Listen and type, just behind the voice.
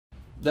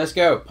Let's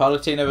go.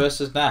 Palutena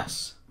versus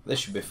Ness. This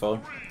should be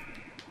fun.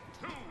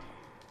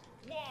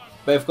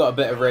 Both got a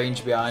bit of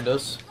range behind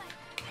us.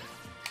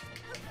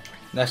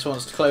 Ness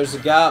wants to close the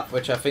gap,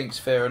 which I think is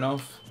fair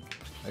enough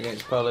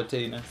against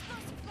Palutena.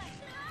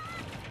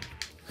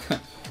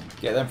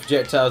 Get them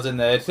projectiles in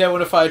there. Don't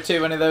want to fire too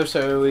many though,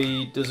 so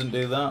he doesn't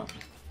do that.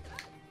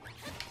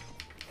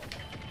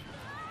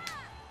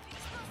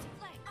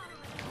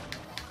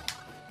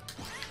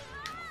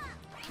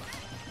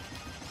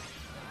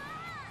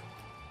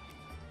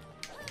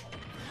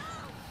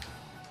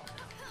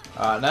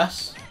 Alright,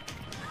 Ness.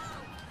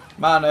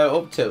 Man,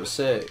 up tilt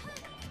sick.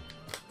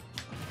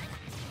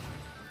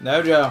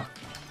 No, Joe.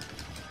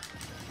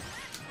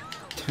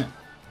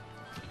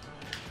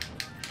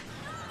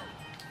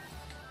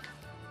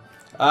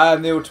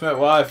 I'm the ultimate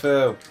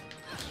waifu.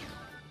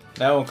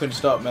 No one can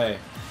stop me.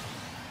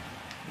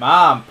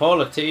 Man,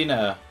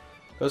 Palutena.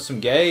 Got some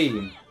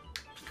game.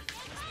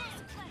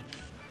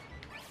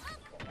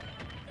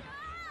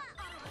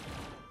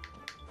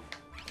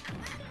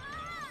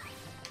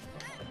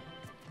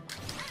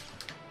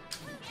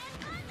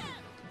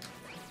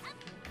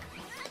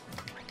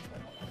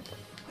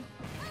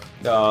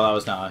 Oh, that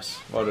was nice.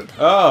 Well done.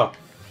 Oh!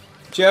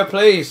 Joe,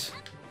 please!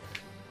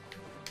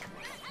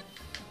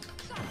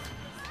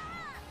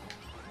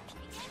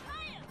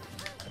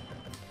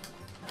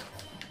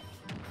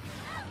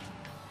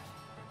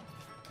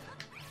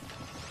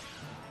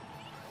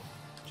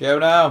 Joe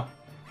now!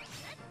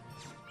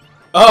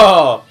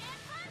 Oh!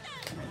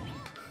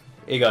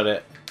 He got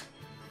it.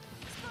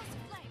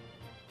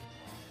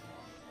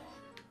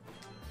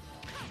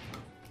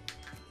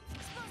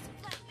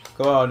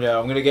 Come on,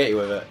 Joe, I'm gonna get you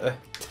with it.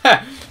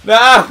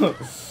 No!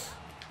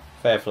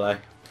 Fair play.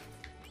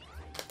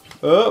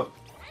 Oh!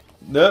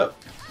 No!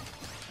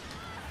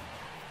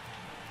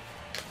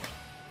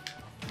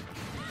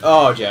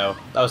 Oh, Joe.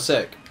 That was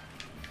sick.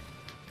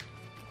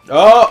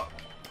 Oh!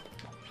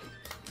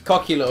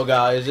 Cocky little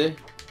guy, is he?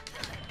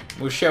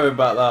 We'll show him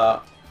about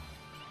that.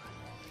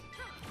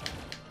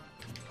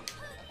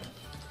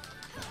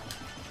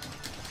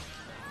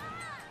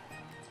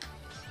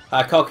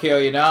 How cocky are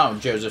you now,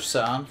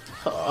 Joseph-san?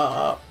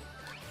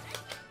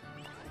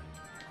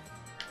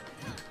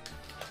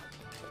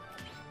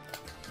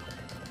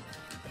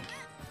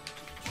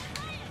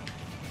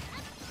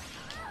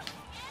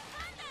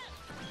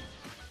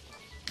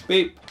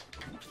 Beep.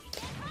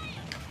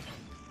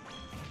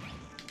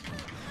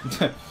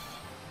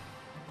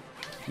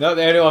 Not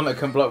the only one that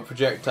can block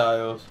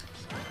projectiles.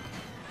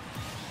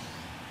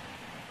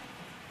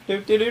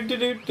 Do do do do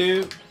do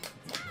do.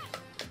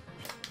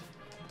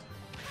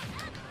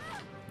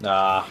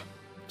 Nah,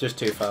 just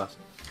too fast.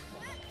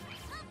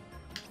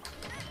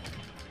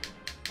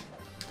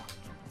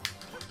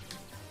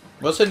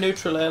 What's a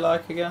neutral air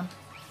like again?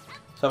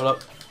 Let's have a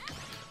look.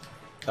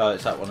 Oh,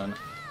 it's that one, isn't it?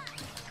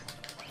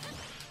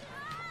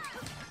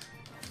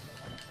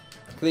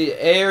 The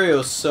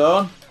aerial,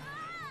 son.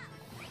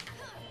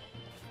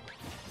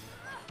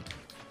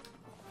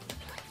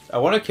 I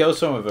want to kill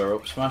some of her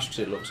up smash because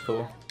it looks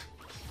cool.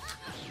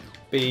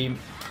 Beam.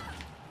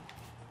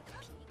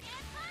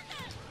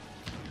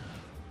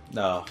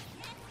 No.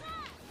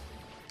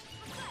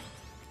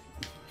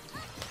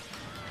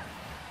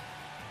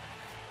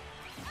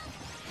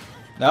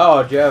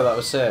 No, Joe, that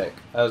was sick.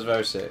 That was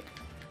very sick.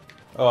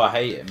 Oh, I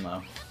hate him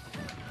though.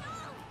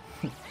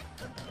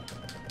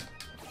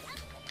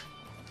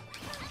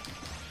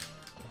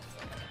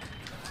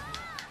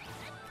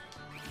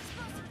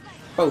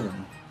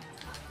 Boom.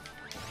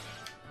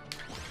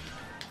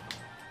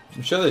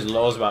 I'm sure there's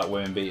laws about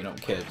women beating up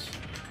kids.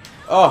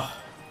 Oh!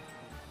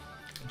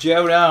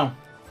 Joe now.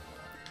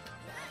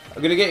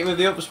 I'm gonna get you with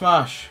the up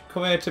smash.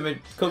 Come here to me.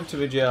 Come to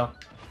me, Joe.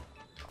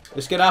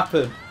 It's gonna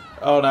happen.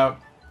 Oh no.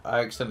 I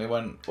accidentally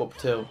went up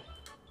tilt.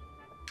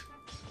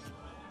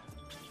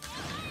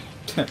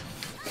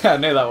 I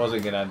knew that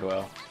wasn't gonna end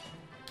well.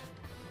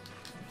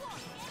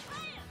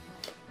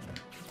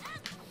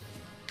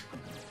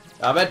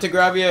 I meant to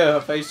grab you. I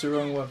faced the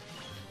wrong one.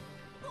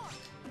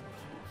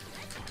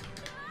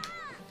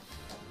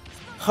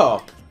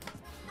 Oh.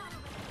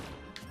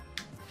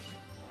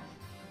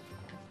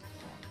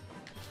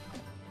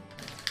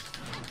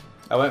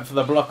 I went for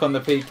the block on the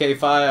PK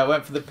fire. I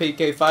went for the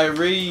PK fire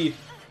read.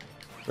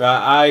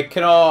 Right, I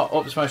cannot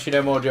up smash you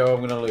no more, Joe.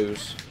 I'm gonna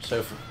lose.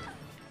 So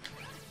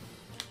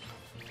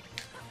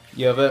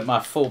you have hit my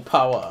full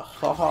power.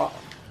 Haha.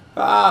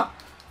 Ah.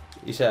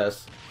 He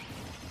says.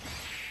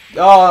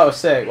 Oh, that was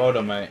sick. Well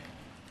done, mate.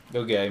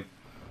 Good game.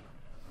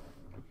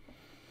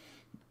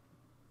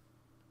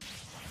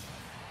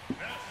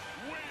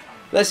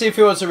 Let's see if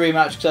he wants a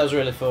rematch because that was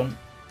really fun.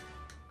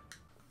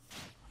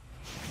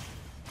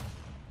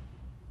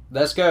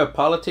 Let's go.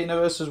 Palutena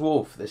versus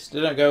Wolf. This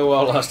didn't go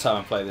well last time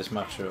I played this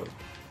matchup.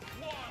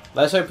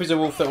 Let's hope he's a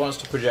wolf that wants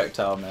to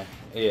projectile me.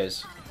 He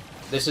is.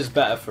 This is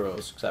better for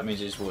us because that means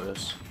he's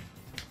worse.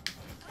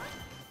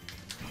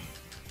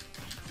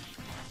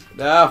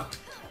 No.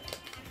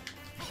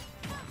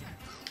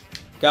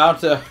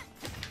 Counter.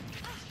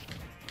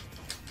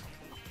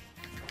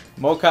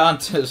 More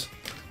counters.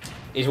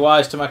 He's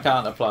wise to my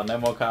counter plan. No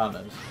more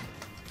counters.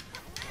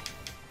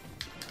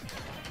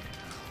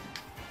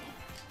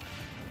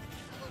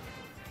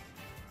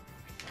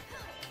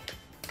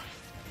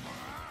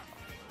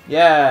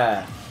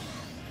 Yeah.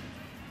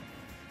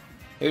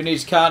 Who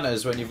needs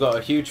counters when you've got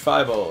a huge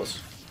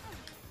fireballs?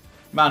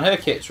 Man, her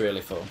kit's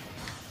really full.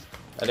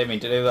 I didn't mean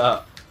to do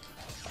that.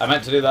 I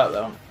meant to do that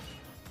though.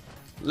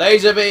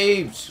 Laser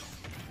beams!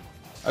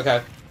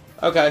 Okay.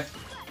 Okay.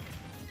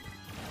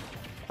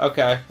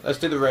 Okay, let's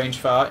do the range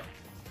fight.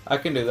 I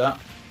can do that.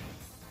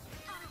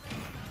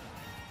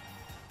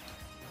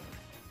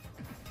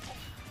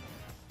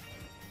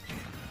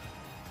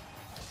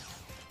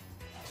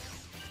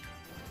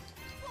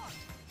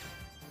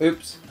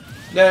 Oops.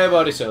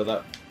 Nobody saw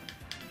that.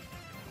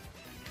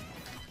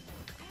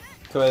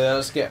 Come on,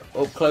 let's get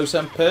up close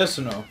and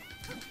personal.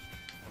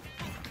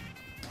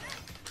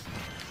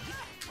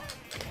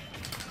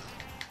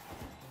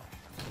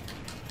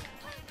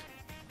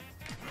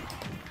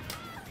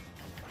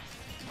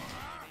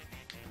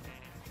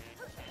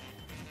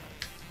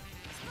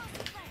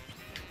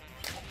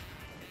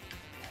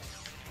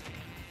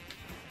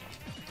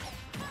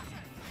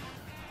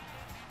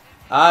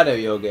 I know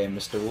your game,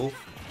 Mr.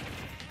 Wolf.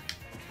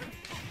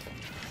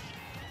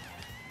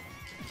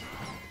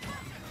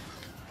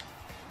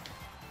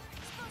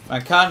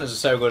 Man, counters are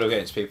so good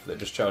against people that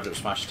just charge up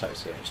smash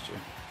attacks against you.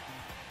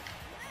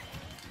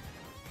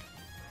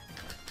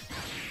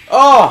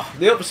 Oh!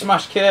 The up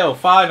smash kill,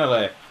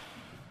 finally!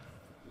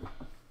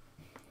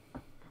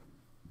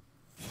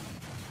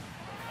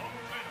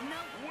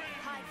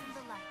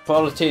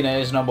 Palutena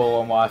is #1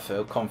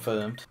 waifu,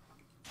 confirmed.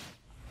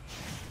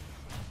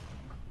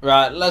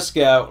 Right, let's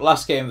go.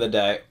 Last game of the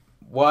day.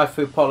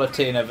 Waifu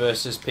Palutena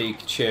versus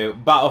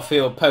Pikachu.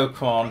 Battlefield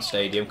Pokemon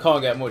Stadium.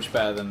 Can't get much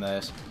better than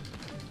this.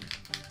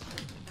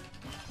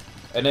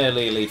 An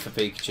early lead for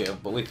Pikachu,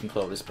 but we can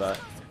claw this back.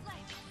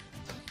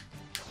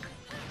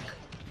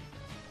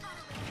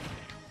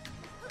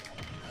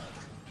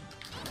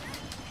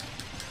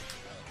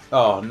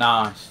 Oh,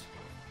 nice.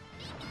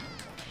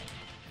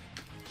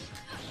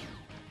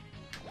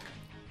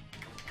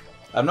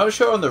 I'm not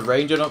sure on the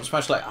range on up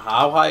smash, like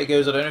how high it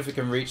goes. I don't know if it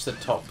can reach the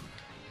top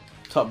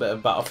bit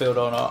of Battlefield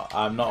or not.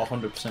 I'm not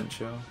 100%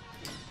 sure.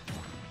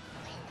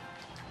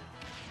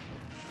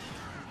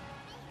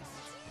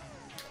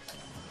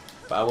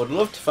 But I would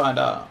love to find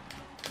out.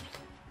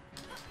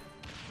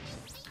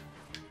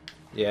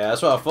 Yeah,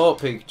 that's what I thought,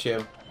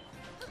 Pikachu.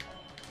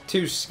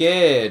 Too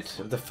scared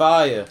of the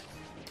fire.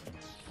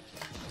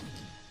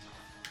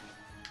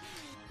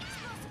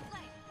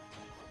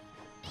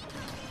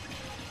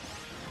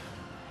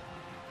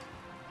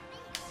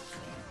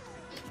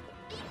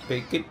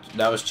 Pikachu,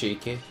 that was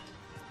cheeky.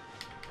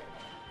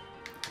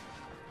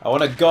 I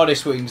want a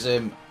goddess wings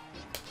him.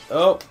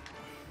 Oh,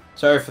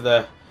 sorry for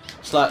the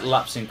slight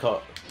lapse in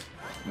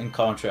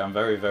commentary. I'm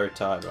very, very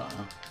tired right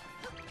now.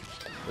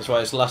 That's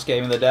why it's the last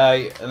game of the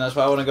day, and that's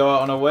why I want to go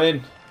out on a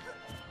win.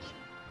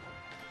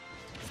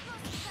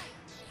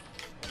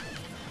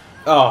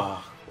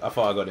 Oh, I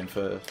thought I got him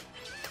first.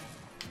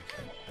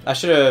 I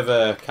should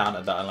have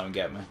countered that and let him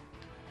get me.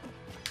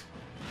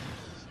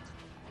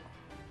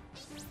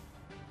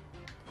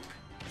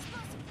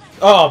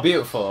 Oh,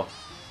 beautiful.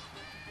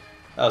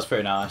 That was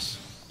pretty nice.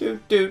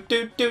 Do, do,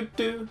 do, do,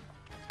 do.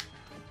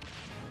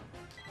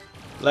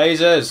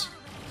 Lasers.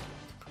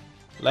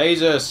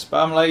 Lasers.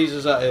 Spam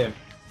lasers at him.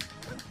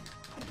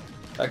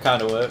 That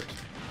kind of worked.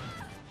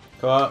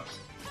 Come on.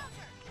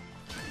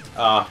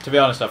 Ah, to be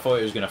honest, I thought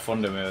he was going to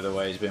thunder me with the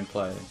way he's been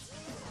playing.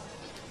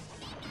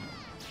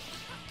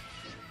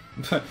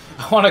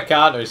 I want to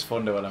counter his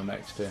thunder when I'm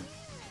next to him.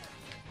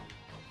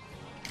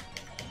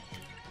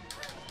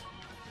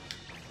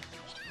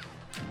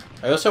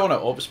 I also want to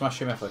up smash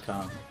him if I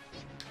can.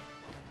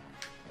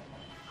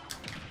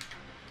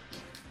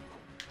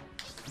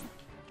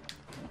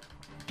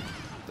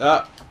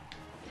 Ah!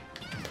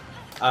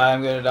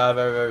 I'm going to die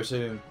very, very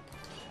soon.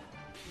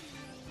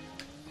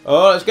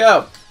 Oh, let's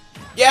go!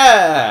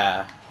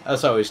 Yeah!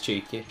 That's always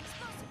cheeky.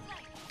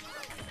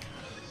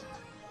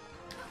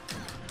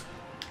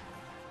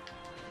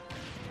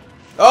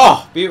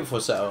 Oh!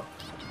 Beautiful setup.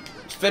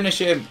 Let's finish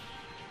him.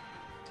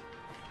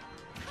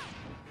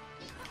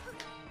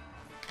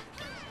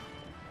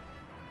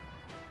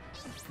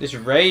 This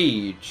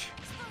rage.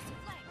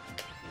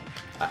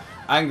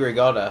 Angry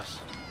goddess.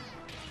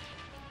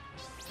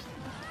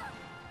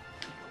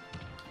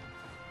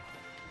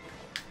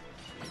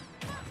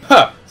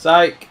 Huh!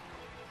 Psych!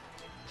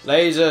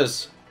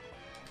 Lasers!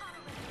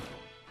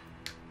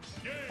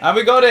 And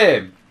we got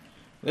him!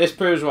 This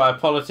proves why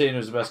Palutena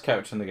is the best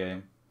character in the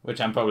game. Which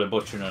I'm probably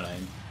butchering her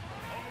name.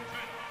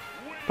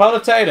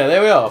 Palutena,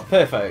 there we are.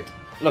 Perfect.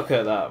 Look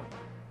at that.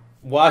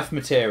 Wife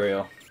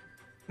material.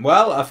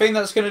 Well, I think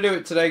that's going to do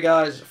it today,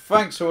 guys.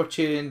 Thanks for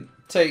watching.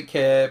 Take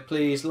care.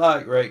 Please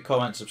like, rate,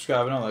 comment,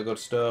 subscribe and all that good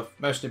stuff.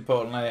 Most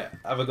importantly,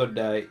 have a good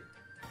day.